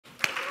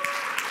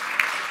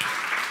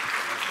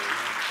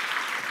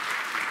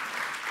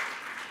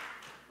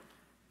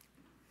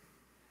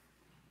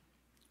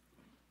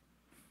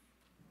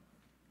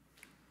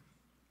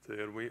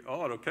There we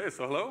are. Okay,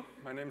 so hello.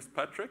 My name is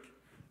Patrik.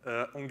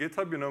 On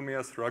GitHub, you know me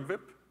as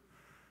Rugvip.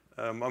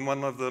 I'm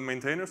one of the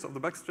maintainers of the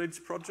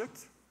Backstage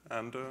project.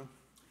 And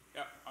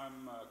yeah,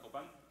 I'm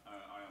Kolben.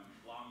 I am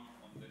Lam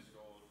on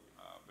Discord.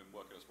 I've been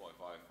working at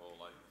Spotify for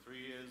like 3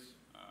 years,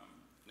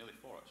 nearly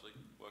 4 actually,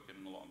 working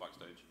a lot on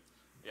Backstage.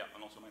 Yeah,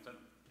 and also maintainer.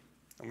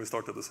 And we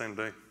started the same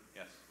day.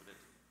 Yes,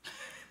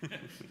 we did.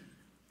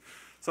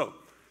 So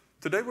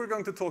today we're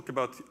going to talk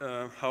about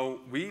how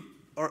we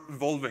are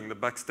evolving the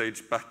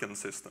Backstage Backend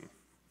system.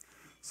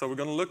 So we're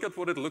going to look at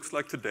what it looks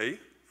like today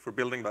for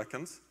building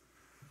backends.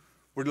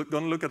 We're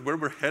going to look at where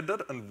we're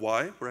headed and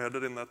why we're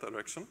headed in that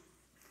direction.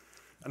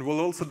 And we'll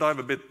also dive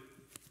a bit...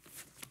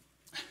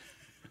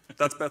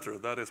 That's better.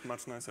 That is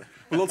much nicer.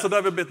 We'll also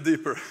dive a bit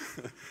deeper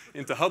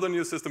into how the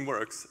new system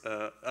works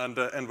and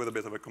end with a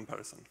bit of a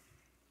comparison.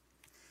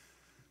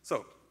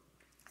 So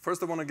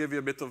first, I want to give you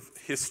a bit of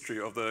history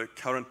of the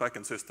current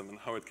backend system and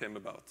how it came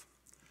about.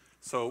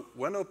 So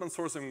when open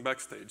sourcing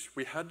Backstage,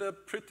 we had a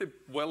pretty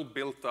well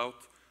built out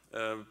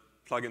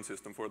plugin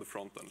system for the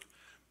front end.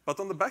 But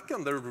on the back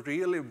end, there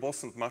really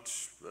wasn't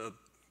much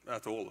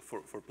at all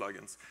for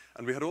plugins.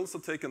 And we had also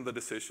taken the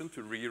decision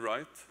to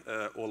rewrite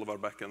all of our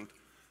backend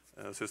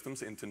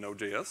systems into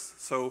Node.js.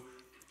 So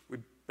we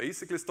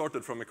basically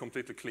started from a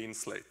completely clean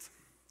slate.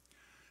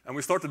 And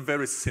we started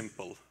very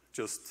simple,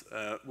 just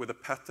with a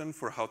pattern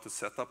for how to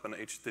set up an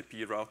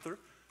HTTP router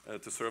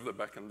to serve the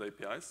backend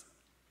APIs.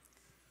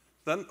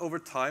 Then over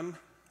time,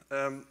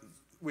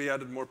 we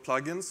added more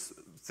plugins,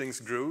 things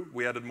grew,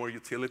 we added more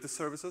utility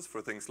services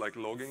for things like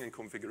logging and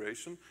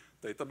configuration,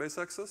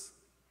 database access.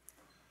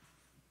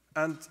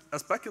 And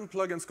as backend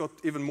plugins got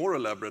even more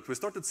elaborate, we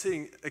started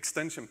seeing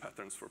extension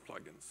patterns for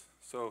plugins.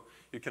 So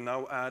you can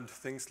now add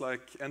things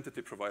like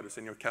entity providers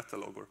in your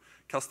catalog or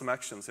custom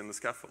actions in the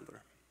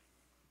scaffolder.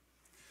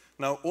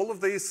 Now, all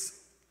of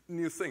these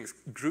new things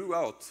grew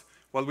out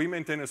while we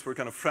maintainers were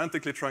kind of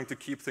frantically trying to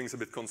keep things a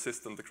bit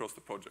consistent across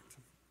the project.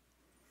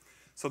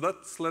 So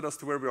that's led us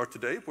to where we are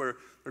today, where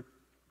there are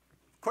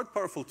quite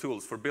powerful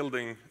tools for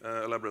building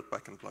elaborate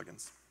backend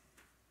plugins.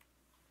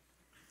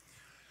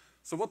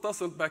 So what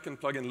does a backend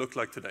plugin look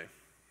like today?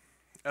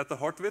 At the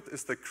heart of it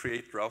is the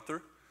create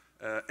router.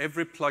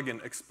 Every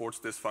plugin exports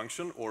this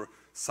function or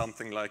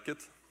something like it.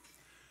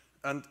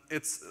 And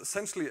it's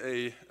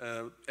essentially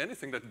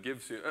anything that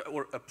gives you,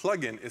 or a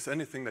plugin is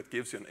anything that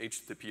gives you an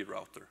HTTP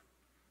router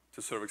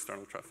to serve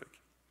external traffic.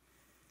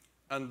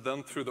 And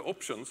then through the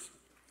options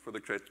for the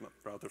create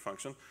router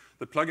function,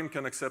 the plugin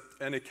can accept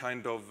any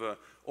kind of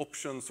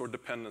options or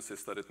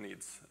dependencies that it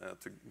needs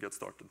to get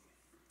started.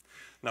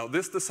 Now,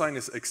 this design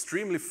is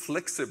extremely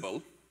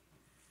flexible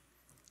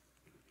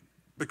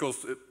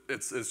because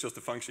it's just a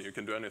function. You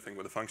can do anything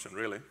with a function,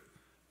 really.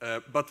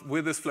 But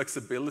with this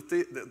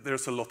flexibility,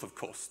 there's a lot of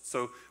cost.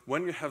 So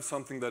when you have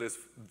something that is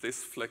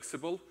this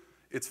flexible,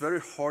 it's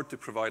very hard to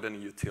provide any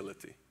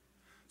utility.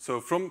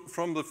 So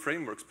from the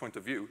framework's point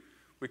of view,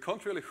 we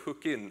can't really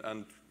hook in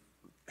and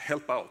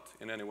help out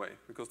in any way,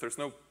 because there's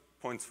no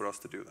points for us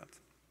to do that.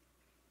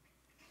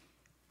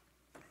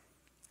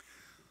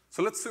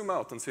 So let's zoom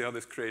out and see how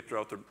this create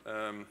router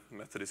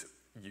method is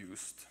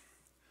used.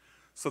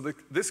 So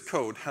this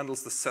code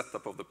handles the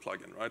setup of the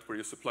plugin, right, where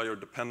you supply your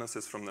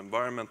dependencies from the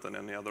environment and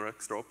any other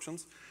extra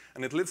options,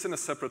 and it lives in a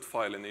separate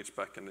file in each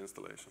backend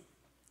installation.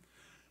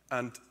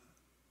 And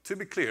to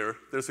be clear,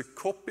 there's a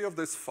copy of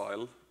this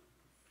file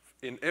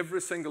in every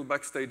single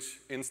Backstage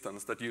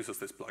instance that uses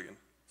this plugin.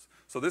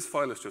 So this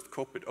file is just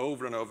copied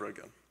over and over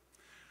again.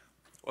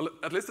 Well,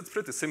 at least it's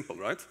pretty simple,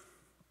 right?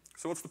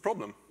 So what's the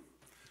problem?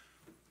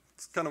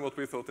 It's kind of what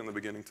we thought in the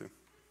beginning, too.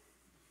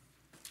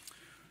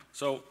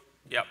 So,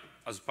 yeah,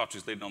 as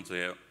Patrick's leading on to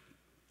here,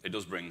 it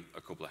does bring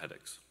a couple of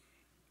headaches.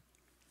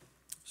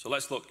 So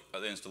let's look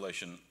at the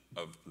installation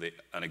of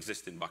an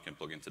existing backend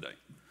plugin today.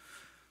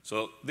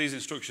 So these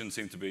instructions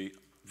seem to be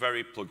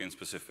very plugin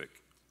specific.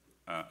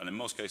 And in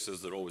most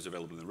cases, they're always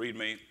available in the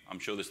README. I'm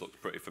sure this looks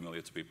pretty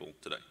familiar to people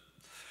today.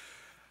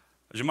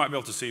 As you might be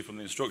able to see from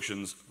the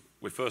instructions,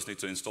 we first need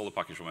to install the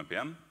package from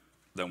npm.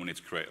 Then we need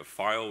to create a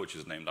file which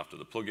is named after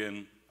the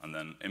plugin, and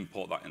then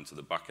import that into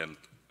the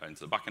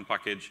backend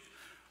package,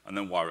 and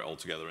then wire it all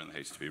together in the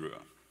HTTP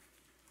router.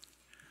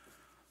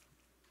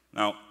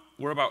 Now,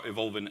 we're about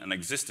evolving an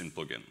existing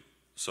plugin.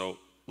 So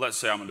let's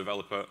say I'm a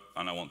developer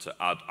and I want to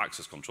add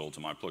access control to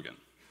my plugin.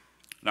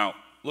 Now,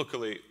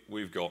 luckily,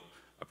 we've got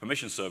a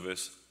permission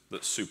service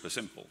that's super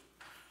simple.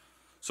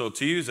 So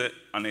to use it,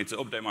 I need to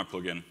update my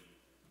plugin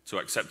to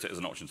accept it as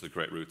an option to the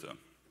create router.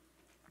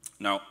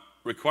 Now,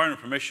 requiring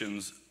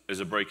permissions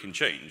is a breaking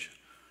change,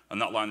 and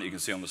that line that you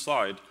can see on the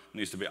slide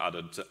needs to be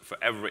added for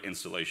every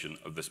installation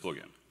of this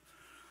plugin.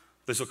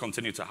 This will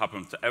continue to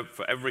happen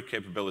for every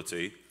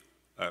capability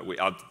we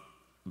add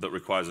that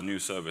requires a new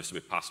service to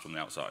be passed from the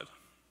outside.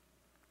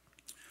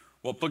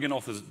 What plugin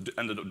authors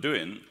ended up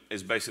doing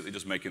is basically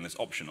just making this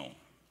optional.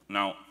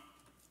 Now,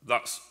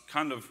 that's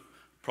kind of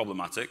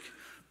problematic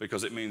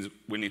because it means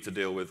we need to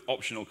deal with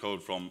optional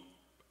code from,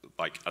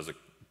 like, as a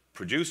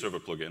producer of a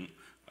plugin,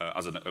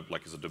 as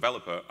a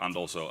developer, and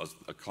also as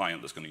a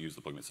client that's going to use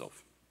the plugin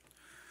itself.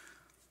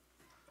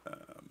 I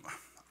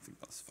think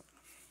that's fine.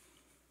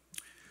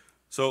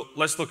 So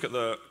let's look at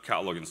the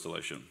catalog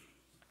installation.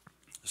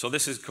 So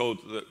this is code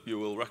that you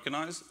will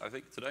recognize, I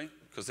think, today,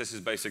 because this is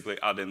basically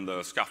adding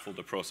the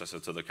scaffolder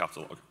processor to the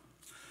catalog.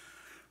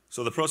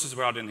 So the processor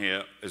we're adding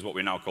here is what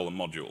we now call a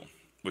module,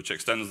 which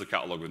extends the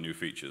catalog with new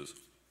features.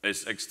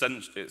 It's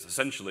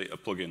essentially a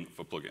plugin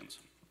for plugins.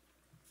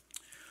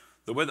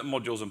 The way that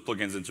modules and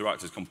plugins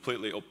interact is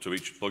completely up to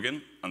each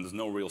plugin, and there's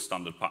no real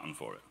standard pattern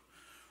for it.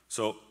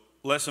 So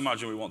let's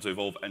imagine we want to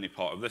evolve any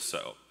part of this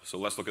setup. So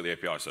let's look at the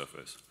API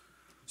surface.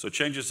 So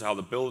changes to how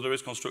the builder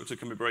is constructed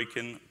can be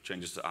breaking,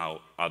 changes to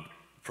how add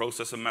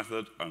processor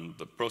method and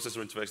the processor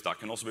interface, that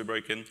can also be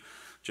breaking,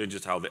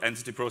 changes to how the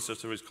entity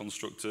processor is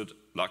constructed,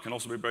 that can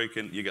also be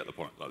breaking. You get the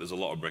point. Like, there's a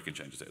lot of breaking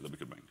changes here that we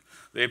could make.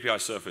 The API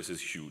surface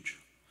is huge.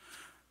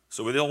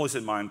 So with all this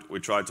in mind,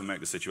 we tried to make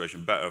the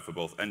situation better for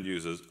both end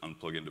users and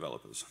plugin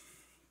developers.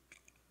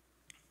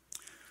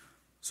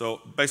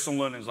 So based on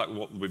learnings like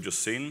what we've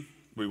just seen,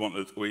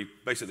 we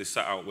basically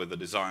set out with a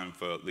design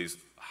for these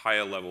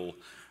higher level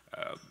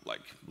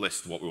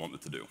list what we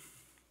wanted to do.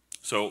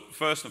 So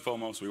first and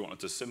foremost, we wanted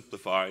to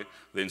simplify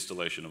the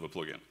installation of a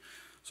plugin.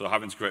 So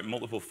having to create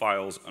multiple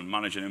files and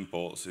managing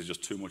imports is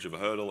just too much of a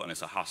hurdle, and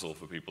it's a hassle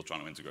for people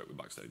trying to integrate with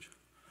Backstage.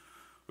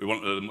 We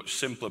wanted a much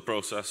simpler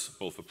process,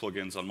 both for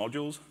plugins and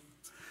modules.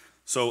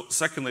 So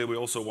secondly, we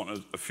also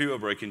wanted a fewer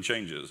breaking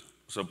changes.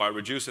 So by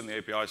reducing the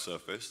API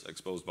surface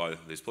exposed by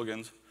these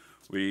plugins,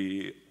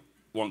 we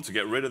want to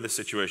get rid of the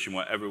situation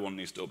where everyone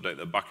needs to update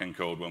their backend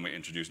code when we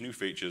introduce new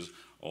features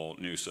or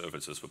new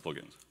services for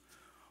plugins.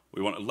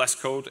 We wanted less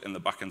code in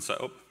the backend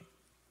setup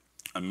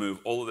and move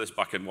all of this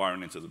backend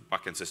wiring into the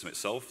backend system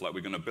itself. Like,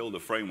 we're going to build a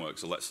framework,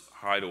 so let's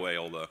hide away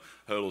all the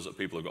hurdles that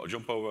people have got to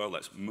jump over.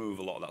 Let's move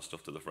a lot of that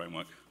stuff to the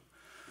framework.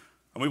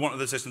 And we wanted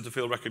the system to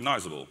feel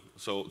recognizable.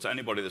 So to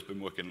anybody that's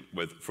been working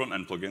with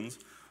front-end plugins,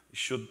 it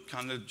should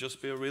kind of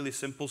just be a really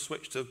simple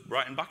switch to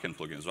writing back-end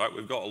plugins, right?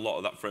 We've got a lot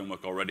of that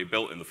framework already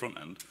built in the front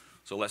end,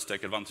 so let's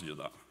take advantage of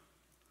that.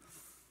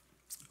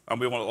 And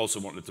we also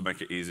wanted to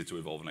make it easy to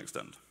evolve and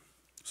extend.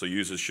 So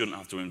users shouldn't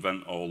have to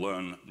invent or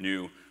learn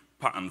new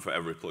pattern for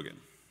every plugin.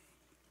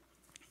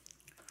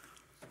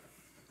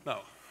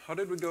 Now, how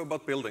did we go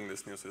about building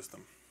this new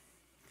system?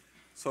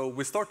 So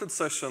we started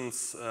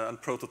sessions and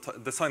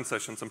design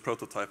sessions and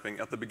prototyping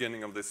at the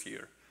beginning of this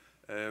year,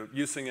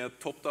 using a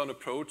top-down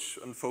approach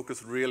and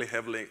focused really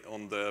heavily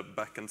on the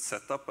backend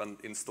setup and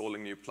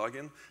installing new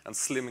plugin and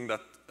slimming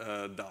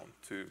that down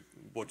to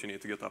what you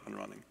need to get up and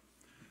running.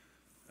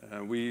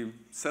 We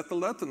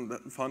settled that and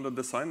found a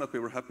design that we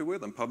were happy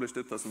with and published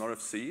it as an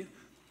RFC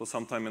for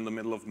sometime in the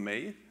middle of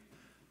May.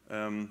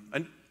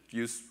 And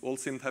you all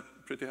seemed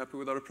pretty happy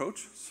with our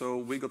approach, so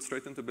we got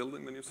straight into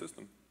building the new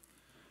system.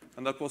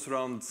 And that was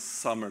around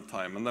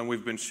summertime, and then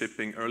we've been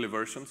shipping early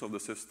versions of the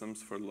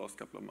systems for the last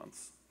couple of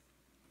months.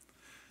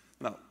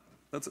 Now,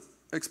 let's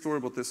explore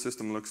what this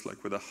system looks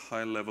like with a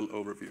high-level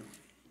overview.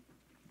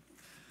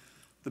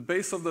 The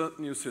base of the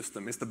new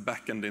system is the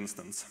backend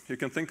instance. You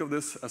can think of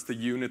this as the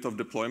unit of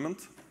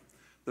deployment.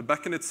 The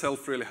backend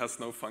itself really has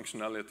no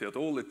functionality at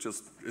all. It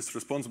just is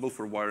responsible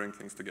for wiring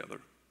things together.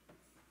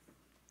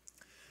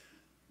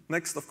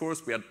 Next, of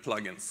course, we had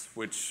plugins,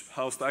 which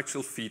house the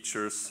actual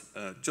features,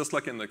 just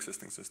like in the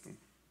existing system.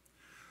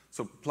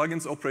 So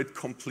plugins operate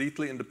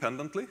completely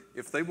independently.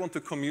 If they want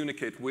to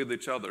communicate with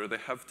each other, they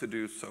have to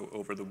do so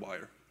over the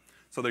wire.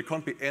 So there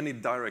can't be any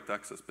direct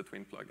access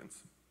between plugins.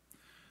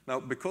 Now,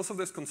 because of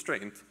this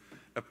constraint,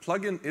 a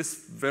plugin is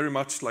very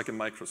much like a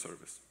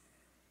microservice.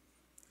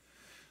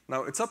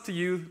 Now, it's up to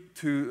you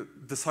to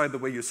decide the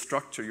way you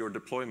structure your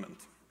deployment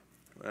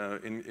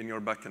in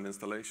your backend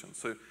installation.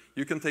 So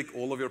you can take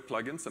all of your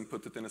plugins and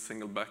put it in a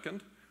single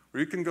backend, or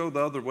you can go the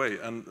other way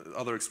and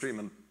other extreme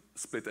and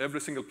split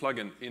every single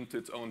plugin into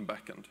its own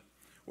backend,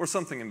 or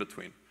something in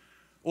between,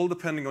 all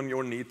depending on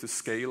your need to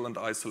scale and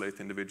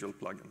isolate individual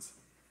plugins.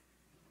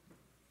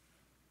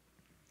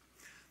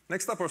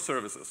 Next up are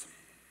services.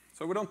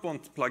 So we don't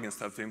want plugins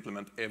to have to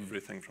implement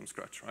everything from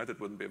scratch, right? It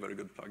wouldn't be a very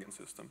good plugin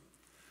system.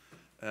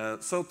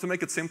 So to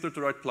make it simpler to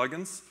write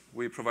plugins,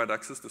 we provide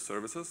access to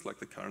services like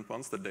the current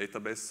ones, the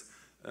database,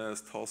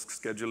 task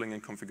scheduling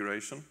and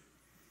configuration.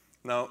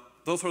 Now,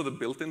 those are the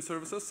built-in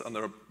services, and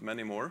there are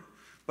many more.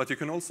 But you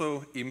can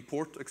also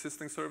import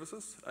existing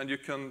services, and you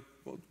can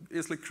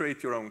easily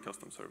create your own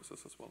custom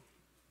services as well.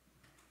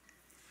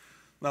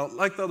 Now,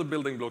 like the other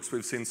building blocks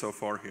we've seen so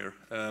far here,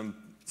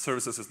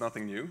 services is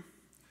nothing new.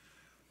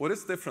 What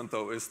is different,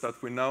 though, is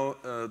that we now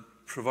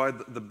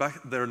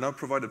they're now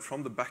provided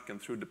from the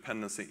backend through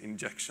dependency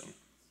injection.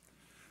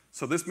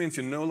 So this means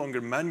you no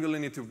longer manually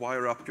need to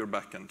wire up your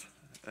backend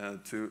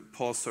to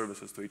pass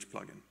services to each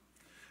plugin.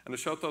 And a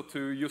shout out to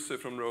Jussi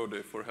from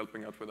Rode for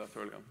helping out with that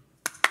early on.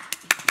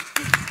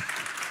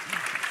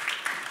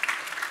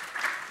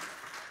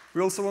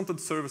 We also wanted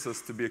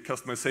services to be a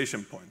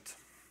customization point.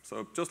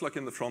 So just like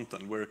in the front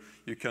end, where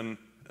you can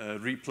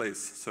replace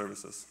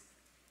services.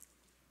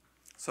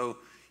 So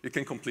you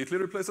can completely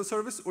replace a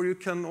service, or you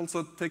can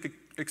also take an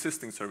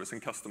existing service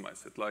and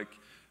customize it, like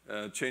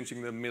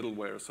changing the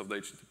middlewares of the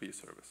HTTP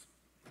service.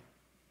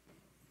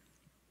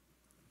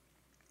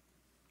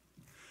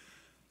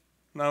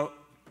 Now,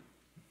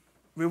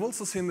 we've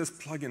also seen these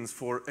plugins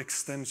for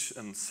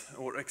extensions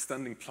or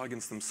extending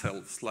plugins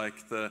themselves,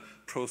 like the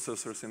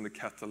processors in the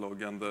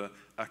catalog and the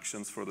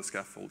actions for the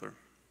scaffolder.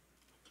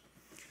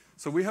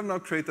 So we have now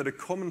created a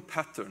common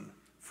pattern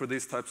for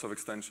these types of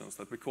extensions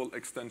that we call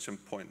extension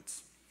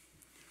points.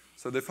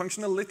 So they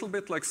function a little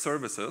bit like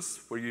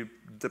services, where you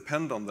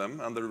depend on them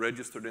and they're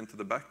registered into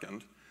the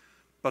backend.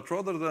 But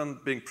rather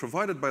than being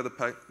provided by the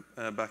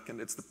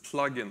backend, it's the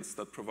plugins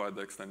that provide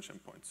the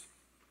extension points,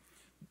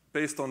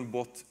 based on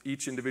what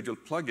each individual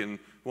plugin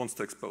wants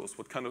to expose,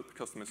 what kind of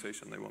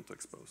customization they want to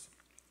expose.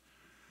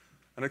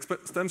 And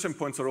extension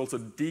points are also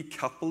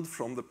decoupled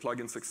from the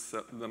plugins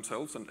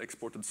themselves and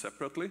exported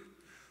separately.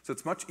 So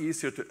it's much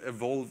easier to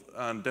evolve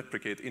and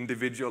deprecate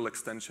individual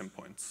extension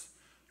points,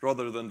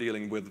 rather than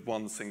dealing with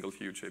one single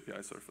huge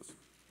API surface.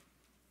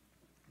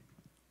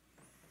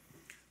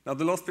 Now,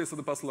 the last piece of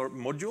the puzzle are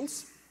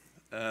modules,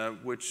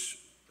 which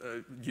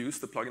use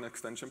the plugin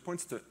extension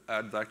points to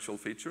add the actual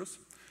features.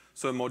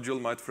 So a module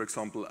might, for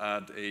example,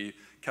 add a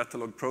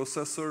catalog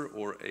processor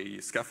or a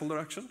scaffolder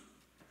action.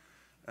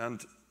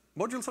 And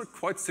modules are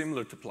quite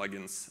similar to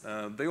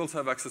plugins. They also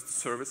have access to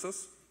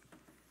services.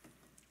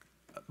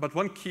 But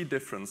one key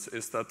difference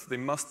is that they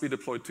must be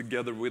deployed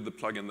together with the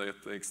plugin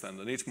that they extend,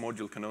 and each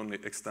module can only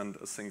extend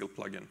a single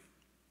plugin.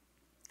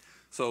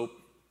 So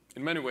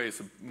in many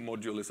ways, a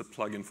module is a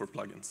plugin for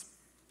plugins.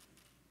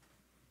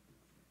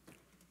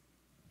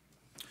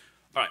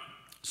 All right,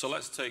 so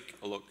let's take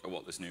a look at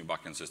what this new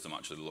backend system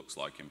actually looks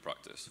like in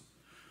practice.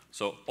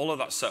 So all of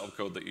that setup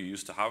code that you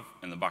used to have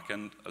in the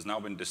backend has now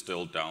been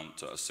distilled down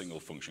to a single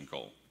function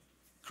call,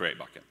 create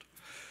backend.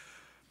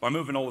 By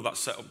moving all of that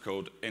setup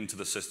code into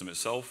the system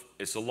itself,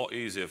 it's a lot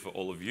easier for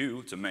all of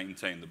you to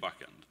maintain the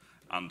backend,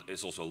 and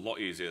it's also a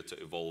lot easier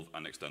to evolve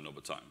and extend over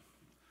time.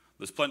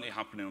 There's plenty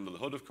happening under the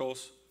hood, of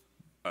course,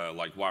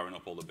 like wiring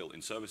up all the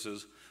built-in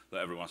services that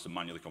everyone has to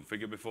manually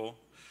configure before.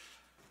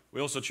 We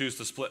also choose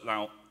to split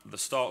out the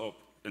startup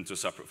into a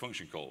separate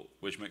function call,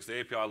 which makes the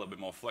API a little bit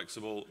more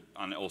flexible,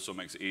 and it also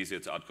makes it easier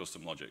to add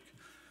custom logic.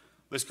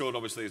 This code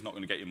obviously is not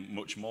going to get you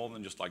much more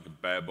than just like a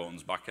bare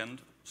bones backend,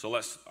 so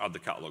let's add the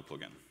catalog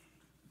plugin.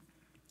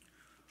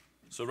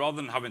 So rather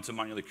than having to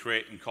manually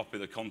create and copy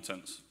the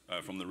contents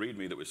from the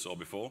README that we saw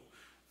before,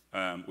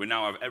 we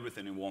now have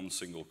everything in one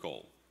single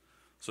call.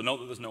 So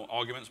note that there's no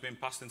arguments being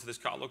passed into this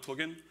catalog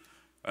plugin,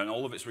 and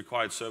all of its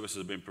required services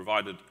are being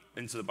provided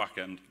into the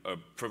backend,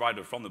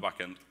 provided from the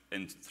backend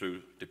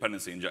through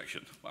dependency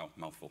injection. Wow,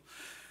 mouthful.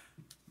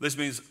 This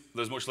means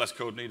there's much less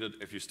code needed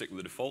if you stick with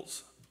the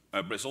defaults,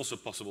 but it's also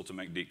possible to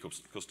make deep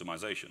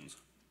customizations.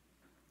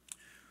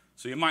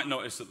 So you might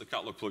notice that the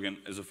catalog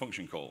plugin is a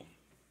function call.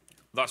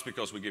 That's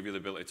because we give you the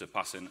ability to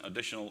pass in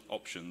additional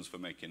options for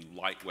making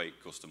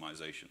lightweight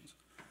customizations.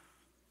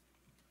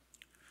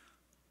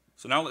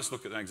 So now let's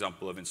look at an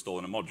example of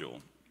installing a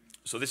module.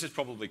 So this is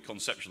probably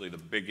conceptually the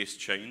biggest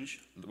change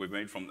that we've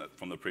made from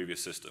the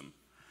previous system.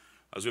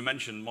 As we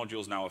mentioned,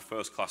 modules now are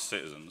first-class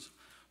citizens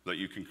that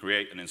you can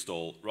create and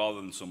install rather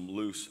than some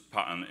loose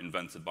pattern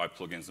invented by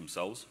plugins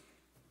themselves.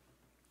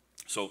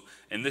 So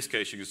in this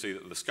case, you can see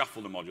that the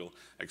scaffolder module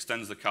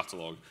extends the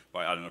catalog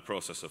by adding a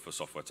processor for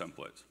software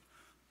templates.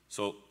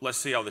 So let's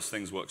see how this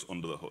thing works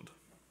under the hood.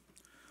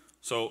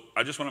 So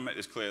I just want to make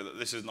this clear that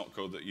this is not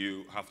code that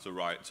you have to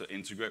write to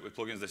integrate with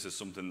plugins. This is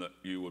something that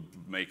you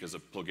would make as a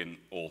plugin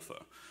author,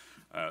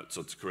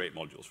 so to create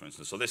modules, for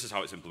instance. So this is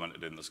how it's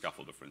implemented in the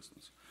scaffolder, for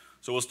instance.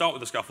 So we'll start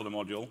with the scaffolder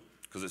module,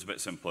 because it's a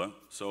bit simpler.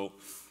 So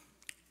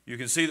you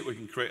can see that we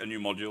can create a new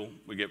module.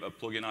 We give a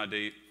plugin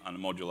ID and a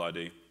module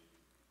ID.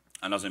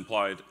 And as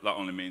implied, that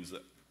only means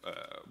that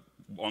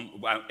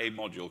a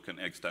module can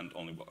extend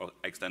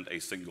a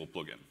single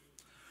plugin.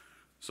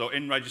 So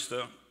in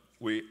register,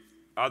 we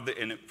add the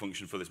init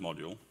function for this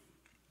module.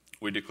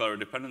 We declare a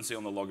dependency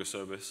on the logger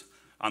service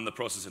and the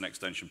processing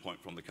extension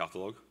point from the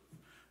catalog.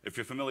 If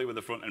you're familiar with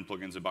the front-end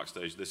plugins in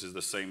Backstage, this is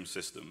the same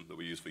system that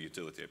we use for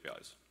utility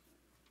APIs.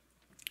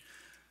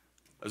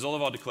 As all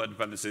of our declared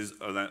dependencies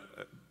then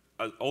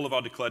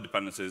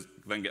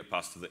get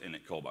passed to the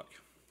init callback.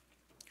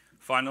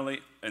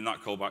 Finally, in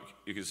that callback,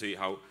 you can see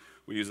how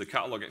we use the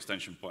catalog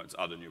extension point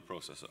to add a new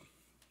processor.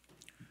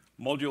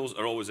 Modules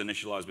are always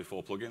initialized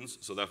before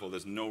plugins, so therefore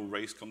there's no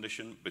race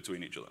condition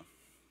between each other.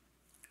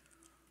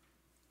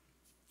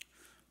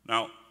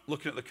 Now,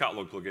 looking at the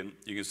catalog plugin,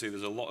 you can see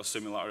there's a lot of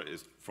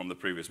similarities from the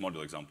previous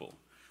module example.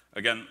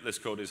 Again, this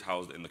code is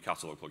housed in the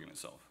catalog plugin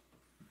itself.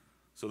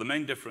 So the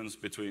main difference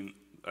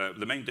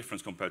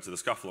compared to the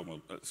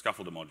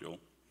scaffolder module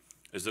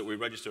is that we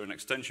register an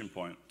extension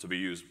point to be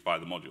used by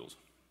the modules.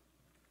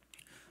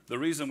 The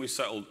reason we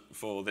settled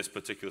for this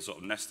particular sort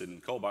of nested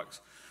in callbacks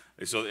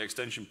is so the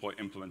extension point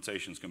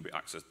implementations can be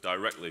accessed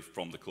directly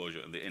from the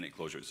closure and the init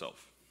closure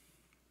itself.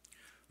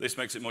 This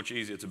makes it much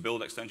easier to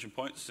build extension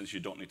points since you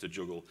don't need to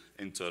juggle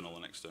internal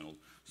and external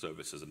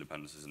services and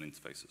dependencies and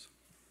interfaces.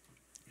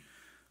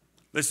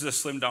 This is a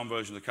slimmed down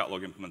version of the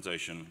catalog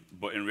implementation,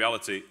 but in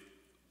reality,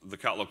 the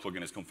catalog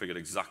plugin is configured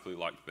exactly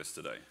like this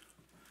today.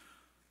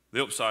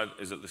 The upside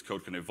is that this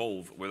code can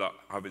evolve without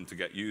having to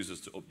get users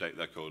to update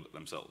their code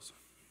themselves.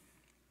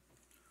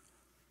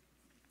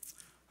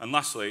 And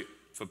lastly,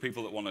 for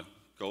people that want to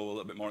go a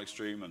little bit more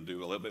extreme and do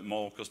a little bit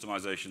more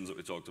customizations that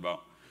we talked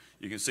about,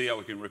 you can see how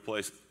we can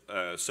replace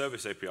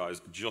service APIs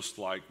just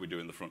like we do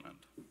in the front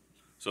end.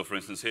 So for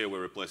instance, here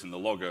we're replacing the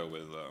logger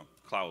with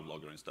Cloud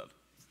Logger instead.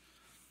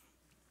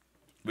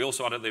 We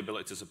also added the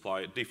ability to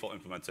supply default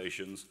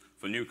implementations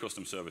for new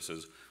custom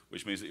services,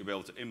 which means that you'll be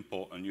able to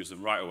import and use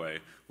them right away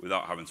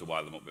without having to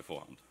wire them up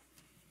beforehand.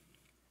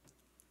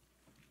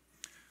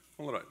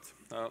 All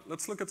right,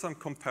 let's look at some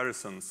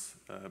comparisons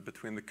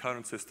between the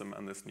current system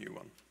and this new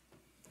one.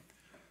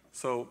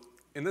 So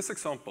in this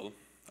example,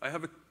 I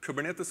have a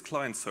Kubernetes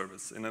client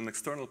service in an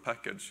external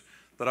package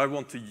that I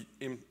want to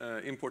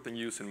import and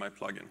use in my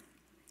plugin.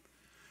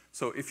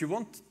 So if you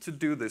want to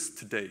do this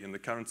today in the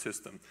current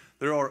system,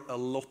 there are a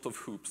lot of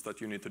hoops that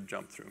you need to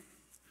jump through.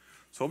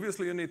 So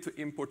obviously you need to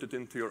import it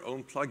into your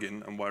own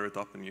plugin and wire it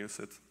up and use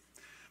it.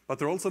 But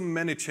there are also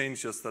many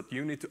changes that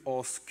you need to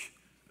ask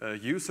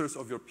users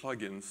of your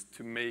plugins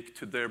to make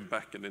to their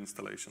backend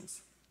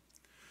installations.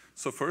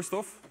 So first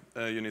off,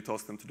 you need to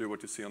ask them to do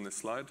what you see on this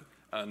slide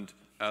and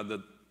add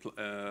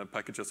the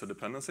package as a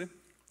dependency.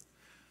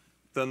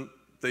 Then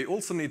they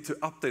also need to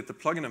update the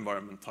plugin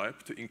environment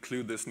type to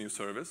include this new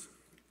service.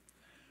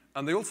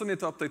 And they also need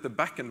to update the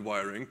backend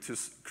wiring to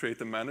create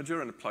a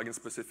manager and a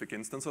plugin-specific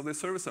instance of this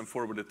service and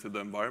forward it to the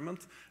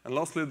environment. And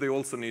lastly, they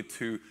also need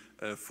to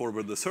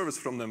forward the service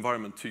from the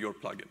environment to your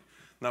plugin.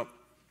 Now,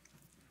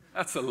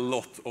 that's a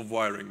lot of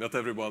wiring that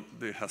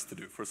everybody has to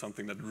do for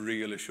something that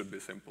really should be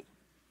simple.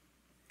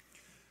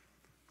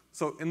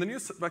 So in the new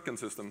backend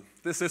system,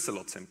 this is a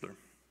lot simpler.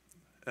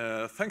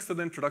 Thanks to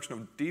the introduction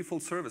of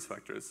default service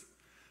factories,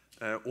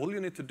 all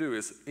you need to do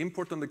is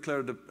import and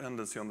declare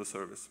dependency on the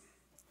service.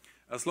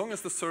 As long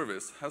as the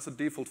service has a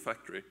default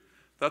factory,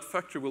 that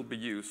factory will be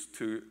used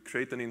to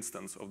create an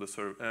instance of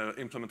the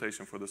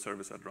implementation for the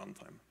service at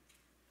runtime.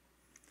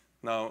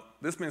 Now,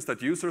 this means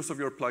that users of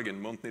your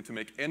plugin won't need to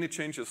make any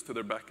changes to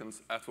their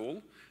backends at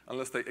all,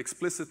 unless they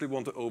explicitly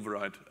want to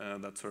override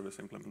that service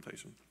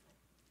implementation.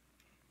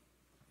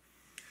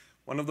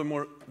 One of the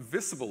more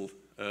visible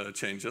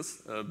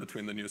changes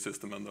between the new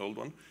system and the old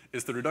one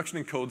is the reduction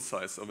in code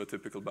size of a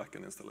typical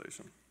backend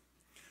installation.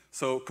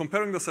 So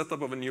comparing the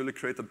setup of a newly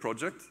created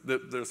project,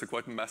 there's a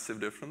quite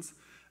massive difference.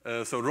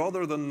 So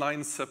rather than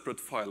 9 separate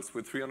files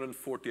with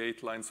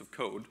 348 lines of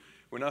code,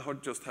 we now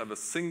just have a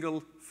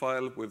single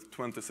file with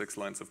 26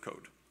 lines of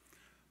code.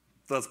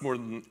 That's more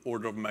than an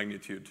order of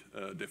magnitude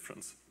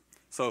difference.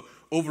 So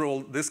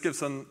overall, this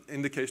gives an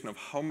indication of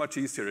how much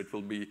easier it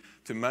will be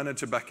to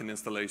manage a backend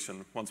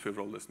installation once we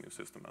roll this new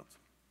system out.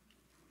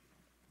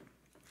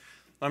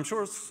 I'm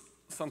sure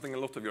something a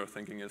lot of you are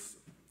thinking is,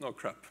 oh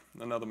crap,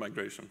 another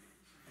migration.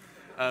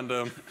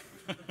 And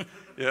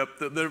yeah,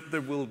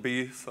 there will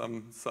be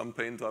some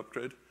pain to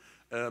upgrade.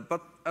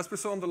 But as we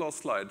saw on the last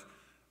slide,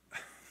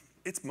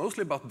 it's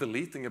mostly about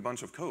deleting a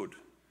bunch of code,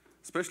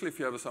 especially if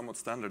you have a somewhat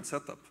standard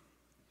setup.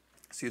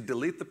 So you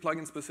delete the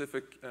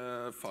plugin-specific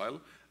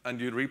file, and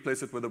you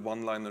replace it with a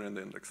one-liner in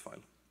the index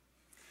file.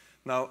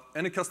 Now,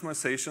 any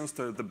customizations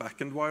to the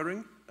backend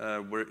wiring,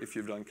 where if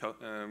you've done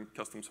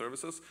custom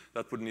services,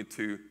 that would need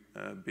to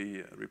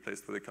be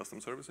replaced with a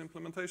custom service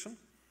implementation.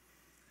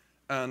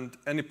 And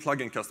any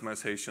plugin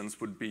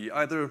customizations would be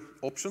either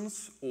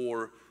options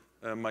or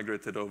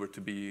migrated over to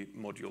be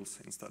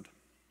modules instead.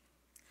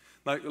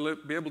 Now, you'll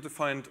be able to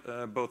find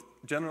both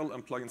general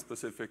and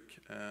plugin-specific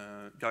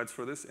guides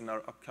for this in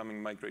our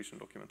upcoming migration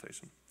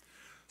documentation.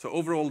 So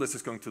overall, this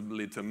is going to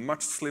lead to a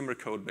much slimmer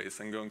code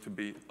base and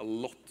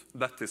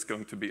that is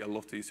going to be a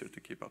lot easier to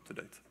keep up to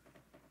date.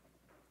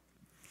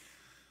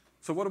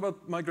 So what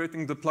about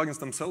migrating the plugins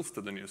themselves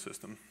to the new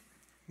system?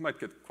 Might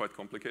get quite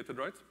complicated,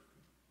 right?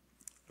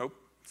 Nope.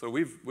 So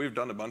we've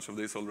done a bunch of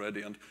these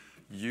already, and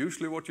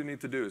usually what you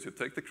need to do is you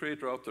take the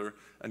create router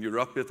and you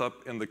wrap it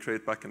up in the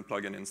create backend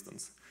plugin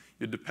instance.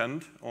 You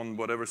depend on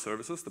whatever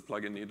services the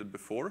plugin needed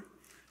before,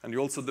 and you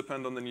also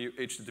depend on the new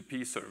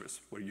HTTP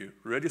service, where you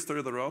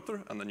register the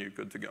router and then you're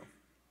good to go.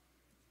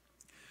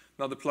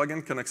 Now the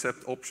plugin can accept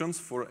options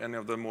for any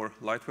of the more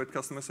lightweight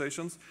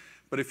customizations,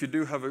 but if you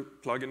do have a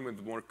plugin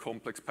with more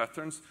complex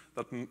patterns,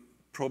 that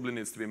probably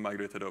needs to be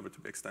migrated over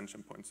to the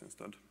extension points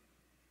instead.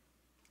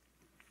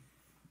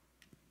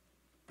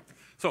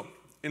 So,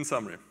 in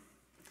summary,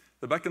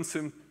 the backend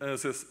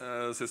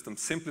system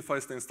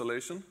simplifies the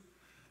installation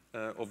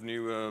of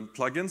new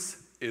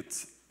plugins.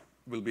 It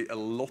will be a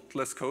lot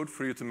less code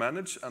for you to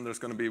manage, and there's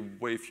going to be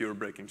way fewer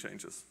breaking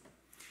changes.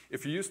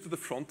 If you're used to the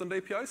front-end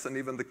APIs and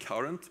even the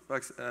current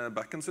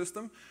backend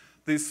system,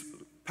 these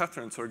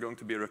patterns are going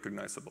to be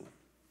recognizable.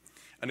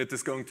 And it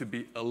is going to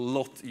be a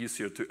lot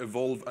easier to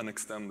evolve and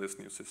extend this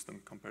new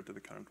system compared to the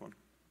current one.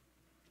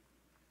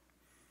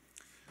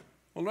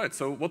 All right,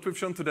 so what we've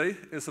shown today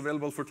is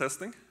available for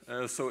testing.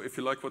 So if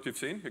you like what you've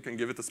seen, you can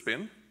give it a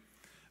spin.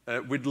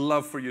 We'd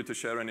love for you to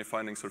share any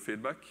findings or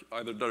feedback,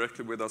 either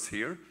directly with us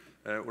here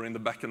or in the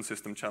backend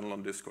system channel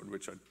on Discord,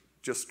 which I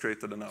just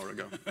created an hour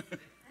ago.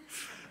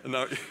 And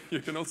now you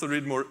can also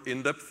read more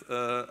in-depth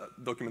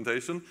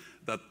documentation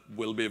that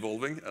will be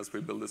evolving as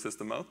we build the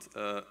system out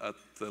at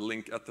the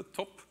link at the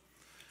top.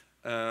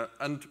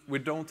 And we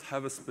don't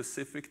have a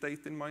specific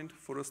date in mind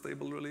for a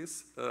stable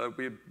release.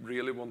 We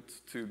really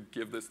want to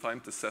give this time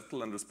to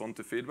settle and respond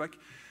to feedback,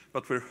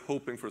 but we're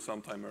hoping for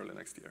some time early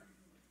next year.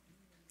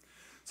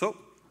 So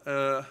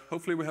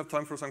hopefully we have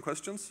time for some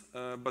questions,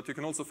 but you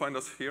can also find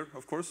us here,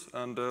 of course,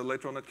 and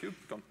later on at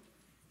KubeCon.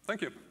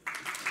 Thank you.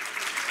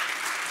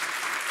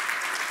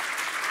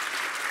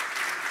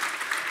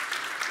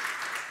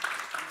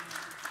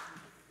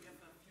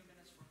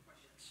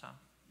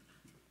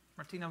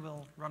 Martina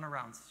will run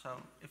around, so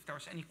if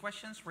there's any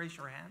questions, raise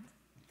your hand.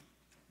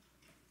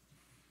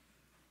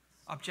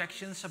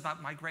 Objections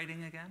about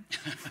migrating again?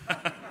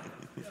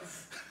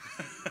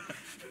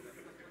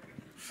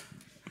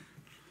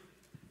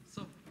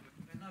 So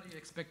when are you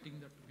expecting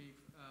that to be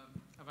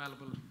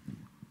available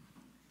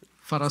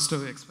for us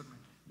to experiment?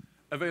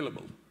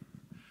 Available.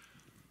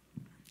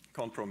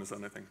 Can't promise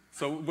anything.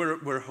 So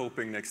we're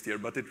hoping next year,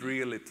 but it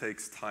really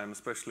takes time,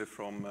 especially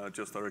from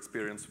just our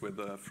experience with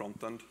the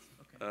front end.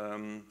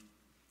 Okay.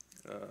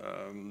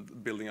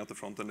 Building out the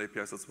front-end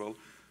APIs as well,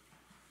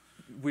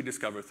 we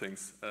discover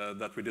things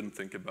that we didn't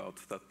think about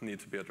that need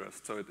to be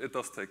addressed. So it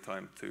does take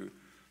time to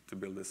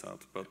build this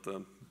out. But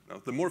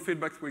the more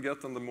feedback we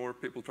get and the more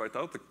people try it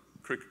out, the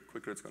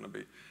quicker it's going to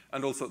be.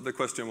 And also the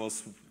question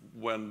was,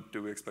 when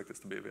do we expect this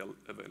to be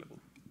available?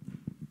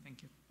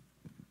 Thank you.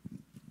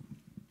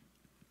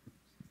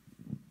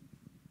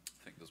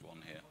 I think there's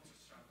one here.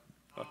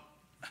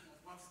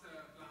 What's the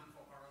plan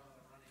for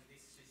parallel running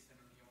this system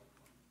in the old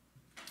one?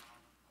 Are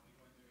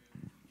we going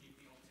to keep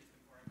the old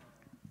system forever,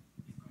 or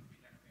is it going to be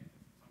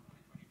deprecated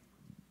sometime in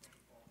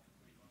 2024,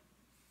 2025?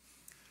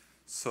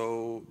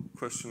 So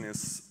question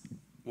is,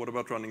 what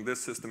about running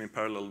this system in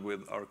parallel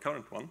with our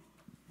current one?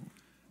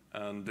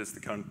 And is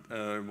the current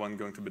one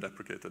going to be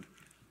deprecated?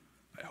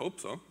 I hope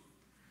so.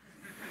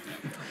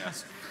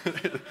 Yes.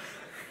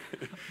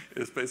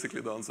 It's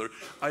basically the answer.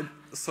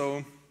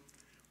 So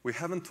we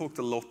haven't talked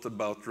a lot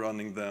about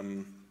running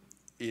them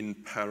in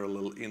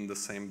parallel in the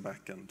same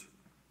backend.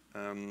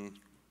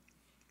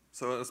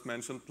 So as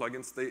mentioned,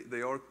 plugins,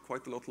 they are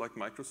quite a lot like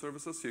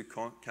microservices. You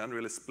can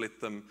really split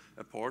them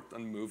apart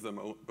and move them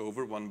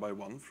over one by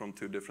one from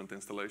two different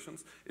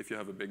installations if you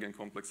have a big and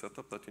complex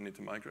setup that you need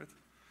to migrate.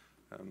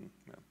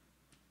 Yeah.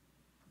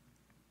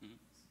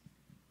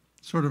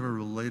 Sort of a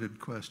related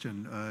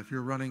question. If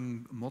you're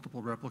running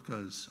multiple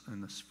replicas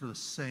for the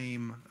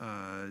same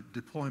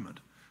deployment,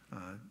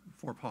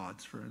 4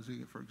 pods, for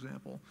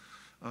example,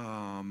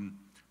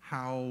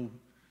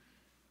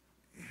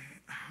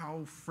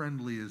 how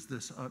friendly is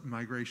this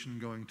migration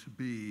going to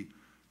be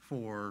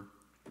for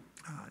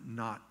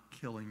not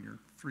killing your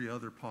 3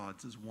 other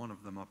pods as one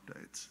of them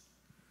updates?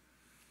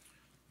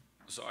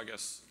 So I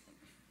guess...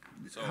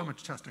 how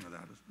much testing of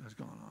that has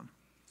gone on?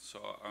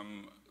 So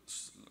I'm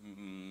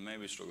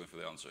maybe struggling for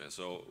the answer here.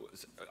 So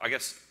I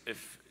guess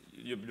if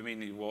you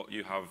mean what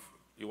you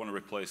want to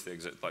replace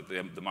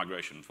the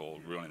migration for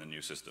running the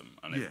new system.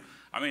 And yeah.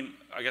 I mean,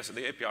 I guess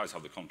the APIs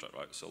have the contract,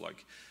 right? So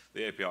like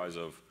the APIs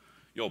of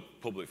your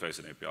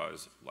public-facing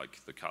APIs,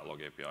 like the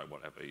catalog API,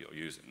 whatever you're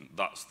using,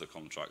 that's the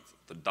contract.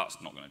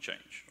 That's not going to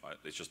change, right?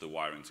 It's just the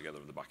wiring together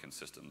of the backend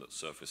system that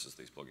surfaces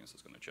these plugins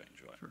that's going to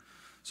change, right? Sure.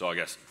 So I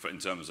guess in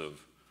terms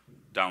of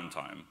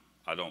downtime,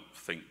 I don't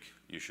think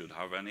you should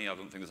have any. I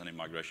don't think there's any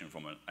migration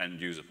from an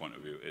end-user point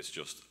of view. It's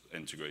just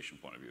integration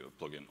point of view,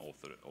 a plugin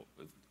author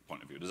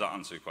point of view. Does that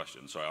answer your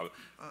question? Sorry,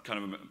 I'm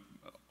kind of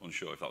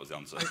unsure if that was the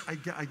answer.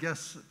 I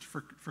guess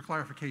for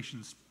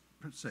clarification's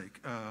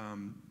sake,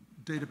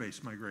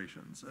 database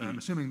migrations. I'm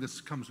assuming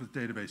this comes with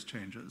database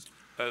changes.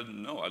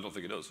 No, I don't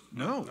think it does.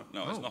 No,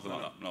 it's nothing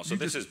like that. No, so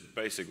this is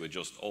basically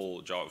just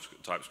all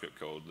JavaScript, TypeScript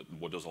code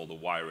that does all the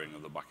wiring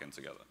of the backend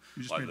together.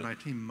 You just made my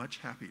team much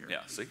happier.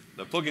 Yeah, see,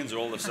 the plugins are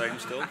all the same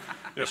still.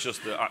 It's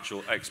just the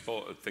actual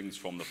export of things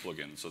from the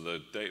plugin. So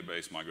the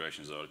database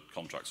migrations are a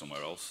contract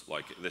somewhere else.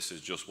 Like this is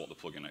just what the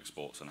plugin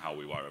exports and how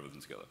we wire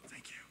everything together.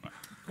 Thank you.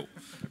 Right,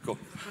 cool.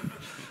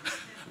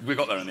 We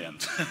got there in the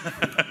end.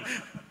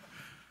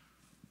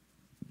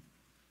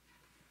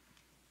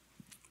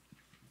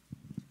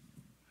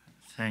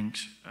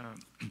 Thanks.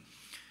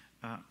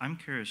 I'm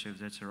curious if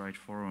that's the right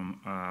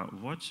forum.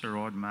 What's the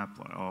roadmap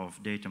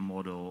of data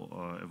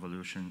model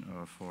evolution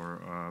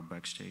for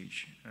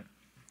Backstage?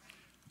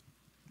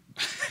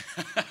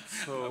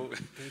 So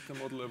data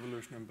model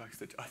evolution in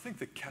Backstage. I think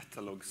the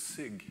catalog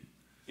SIG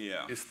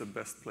is the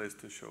best place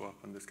to show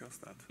up and discuss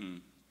that.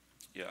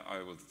 Yeah,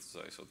 I would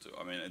say so too.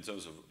 I mean, in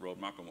terms of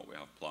roadmap and what we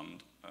have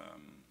planned,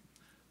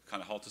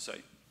 kind of hard to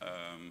say.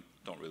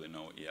 Don't really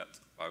know it yet.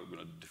 I'm going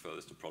to defer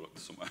this to product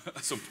somewhere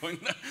at some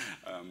point.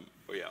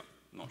 But yeah,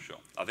 not sure.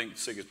 I think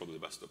SIG is probably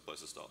the best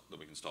place to start, that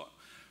we can start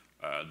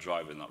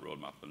driving that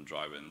roadmap and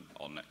driving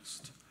our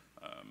next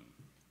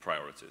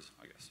priorities,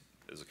 I guess,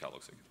 is a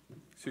catalog SIG.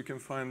 So you can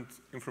find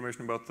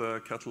information about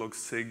the catalog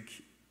SIG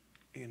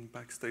in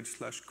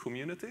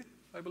Backstage/community,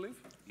 I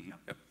believe? Mm-hmm.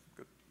 Yep,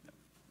 good. Yep.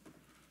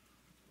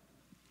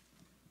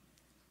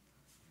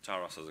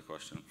 Taras has a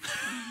question.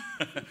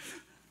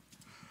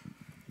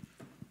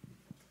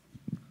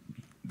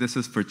 This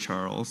is for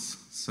Charles,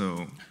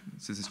 so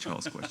questions. This is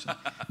Charles' question.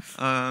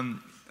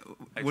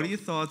 What are your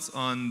thoughts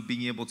on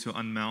being able to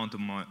unmount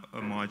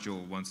a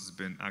module once it's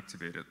been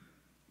activated,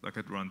 like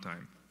at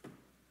runtime?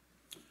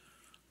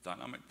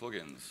 Dynamic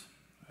plugins.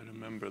 I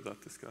remember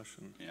that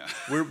discussion. Yeah.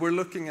 We're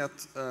looking at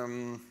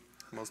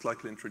most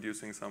likely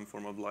introducing some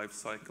form of life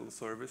cycle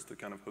service to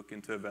kind of hook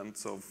into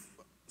events of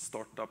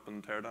startup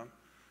and teardown.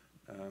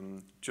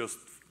 Just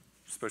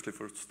especially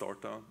for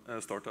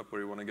startup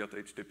where you want to get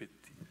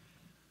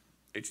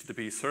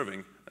HTTP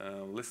serving,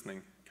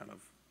 listening kind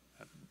of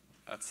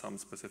at some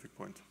specific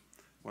point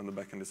when the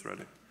backend is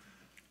ready.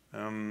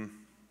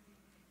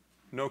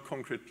 No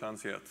concrete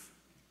plans yet.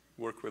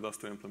 Work with us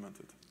to implement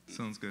it.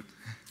 Sounds good.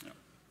 Yeah.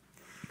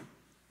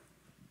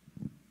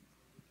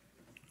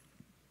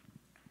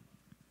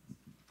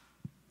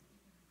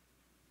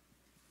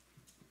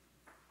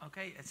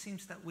 Okay, it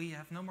seems that we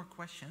have no more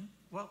questions.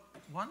 Well,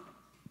 one?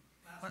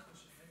 Last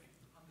question, maybe,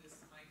 on this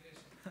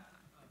migration.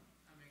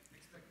 I'm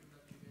expecting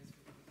that you guys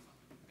will do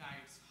some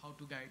guides,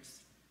 how-to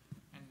guides,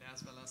 and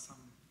as well as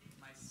some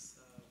nice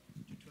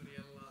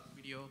tutorial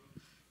video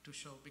to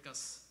show,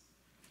 because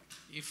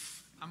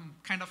if I'm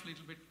kind of a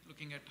little bit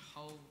looking at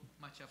how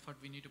much effort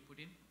we need to put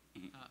in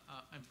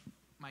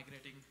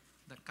migrating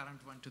the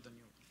current one to the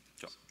new one.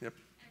 Sure. Yep.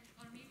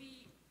 Or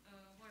maybe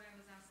what I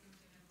was asking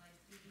to him, like,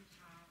 do you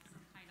have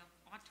some kind of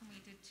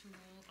automated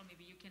tool, or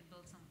maybe you can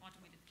build some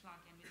automated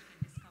plugin which can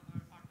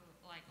discover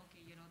like, okay,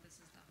 you know, this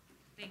is the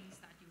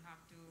things that you have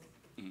to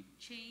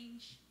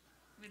change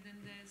within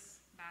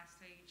this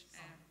Backstage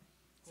and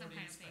some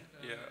kind of thing.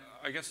 Yeah,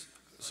 I guess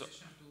so.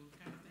 Tool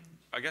kind of thing.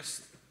 I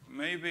guess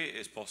maybe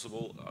it's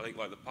possible. I think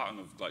like the pattern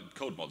of like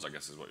code mods, I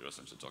guess, is what you're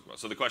essentially talking about.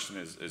 So the question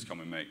is can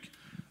we make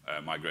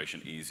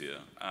migration easier?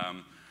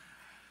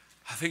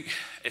 I think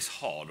it's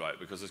hard, right?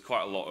 Because there's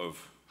quite a lot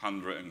of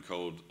handwritten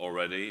code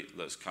already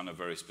that's kind of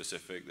very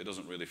specific. It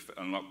doesn't really fit.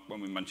 And like when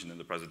we mentioned in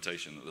the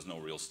presentation that there's no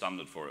real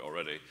standard for it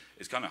already,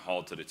 it's kind of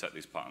hard to detect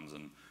these patterns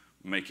and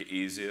make it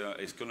easier.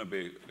 It's going to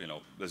be, you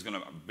know, there's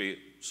going to be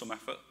some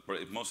effort, but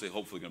it's mostly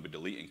hopefully going to be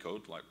deleting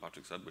code, like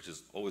Patrik said, which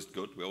is always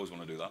good. We always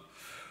want to do that.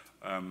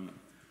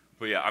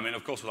 But yeah, I mean,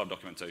 of course, we'll have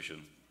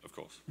documentation, of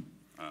course.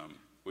 Do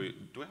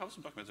we have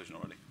some documentation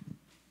already?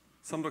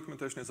 Some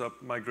documentation is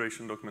up,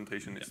 migration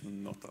documentation is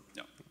not up.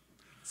 Yeah.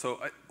 So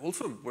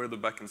also where the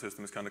backend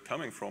system is kind of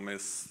coming from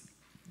is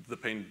the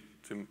pain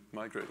to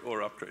migrate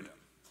or upgrade. Yeah.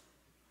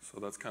 So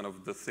that's kind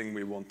of the thing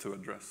we want to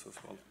address as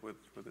well with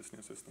this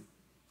new system.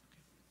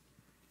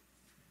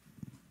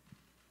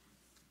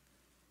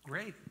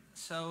 Great.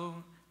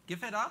 So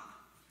give it up.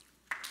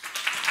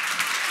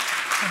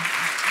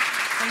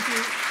 Thank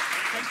you.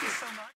 Thank you so much.